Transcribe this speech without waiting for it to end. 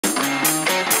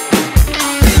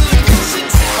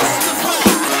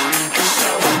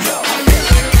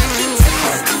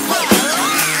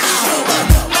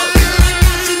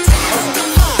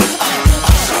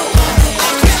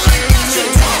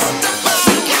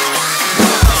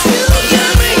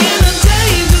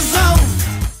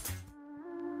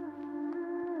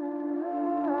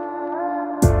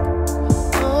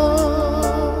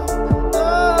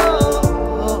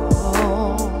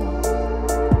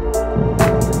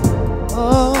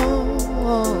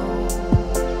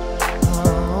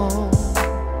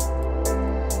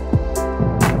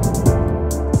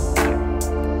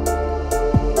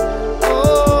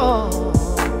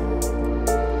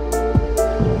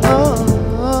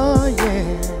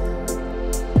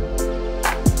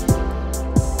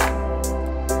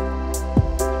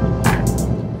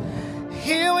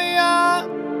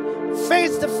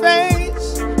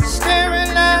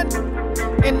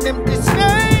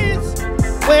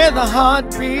where the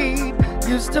heartbeat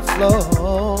used to flow.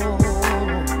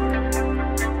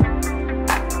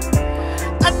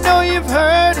 I know you've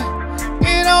heard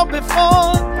it all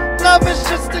before. Love is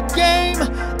just a game,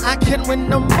 I can't win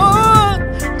no more.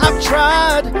 I've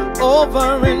tried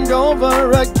over and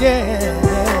over again.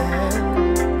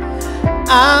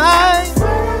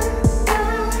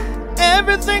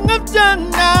 Everything I've done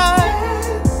now,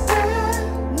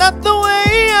 not the way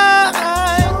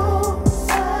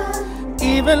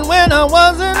even when I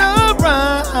wasn't around.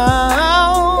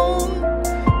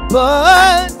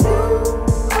 But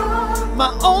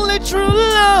my only true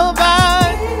love,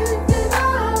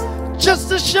 just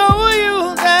to show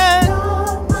you that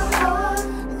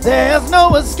there's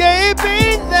no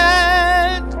escaping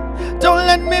that. Don't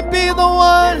let me be the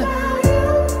one.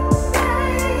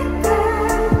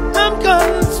 I'm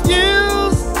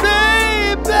confused,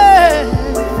 baby.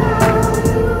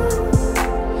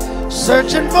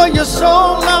 Searching for your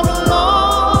soul, I'm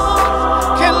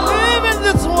lost. Can't live in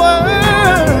this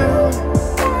world.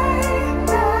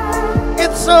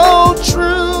 It's so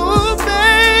true,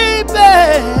 baby.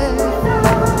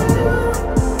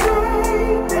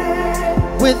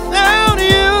 Without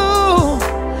you,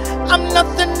 I'm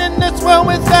nothing in this world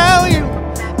without you.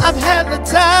 I've had the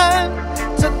time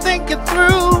to think it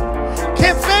through.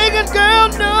 Can't fake it, girl,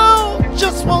 no,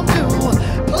 just won't do.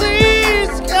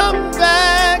 Please come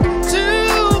back to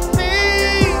me.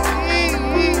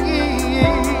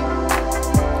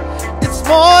 It's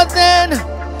more than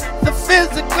the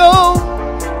physical.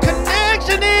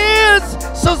 Connection is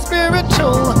so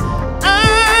spiritual. I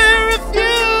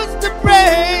refuse to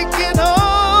break it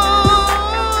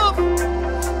off.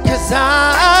 'Cause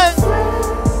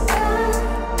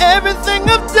everything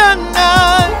I've done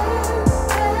now,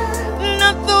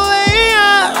 not the way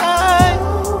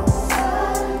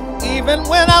even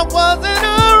when I wasn't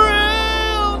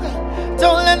around.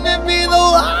 Don't let me be the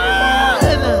one.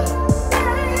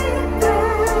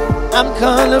 I'm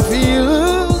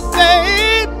confused,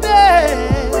 baby.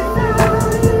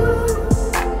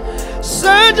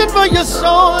 Searching for your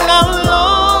soul, I'm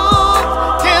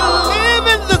lost. Can't live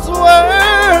in this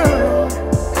world.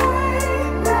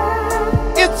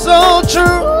 It's so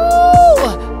true,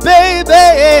 baby.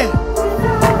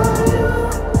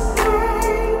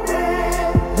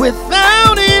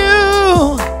 Without you,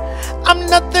 I'm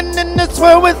nothing in this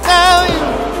world without you.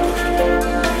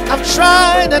 I've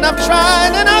tried and I've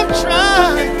tried and I've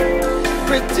tried.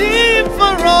 Redeem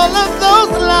for all of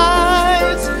those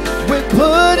lies we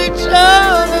put each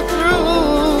other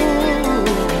through.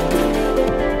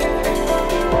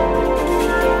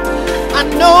 I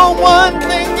know one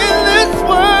thing in this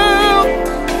world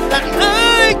that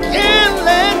I can't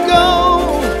let go.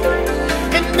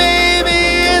 And maybe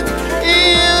it's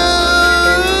you.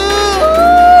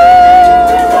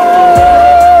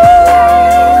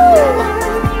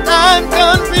 I'm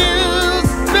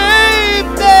confused,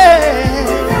 baby.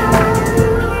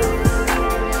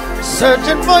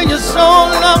 Searching for your soul,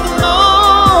 I'm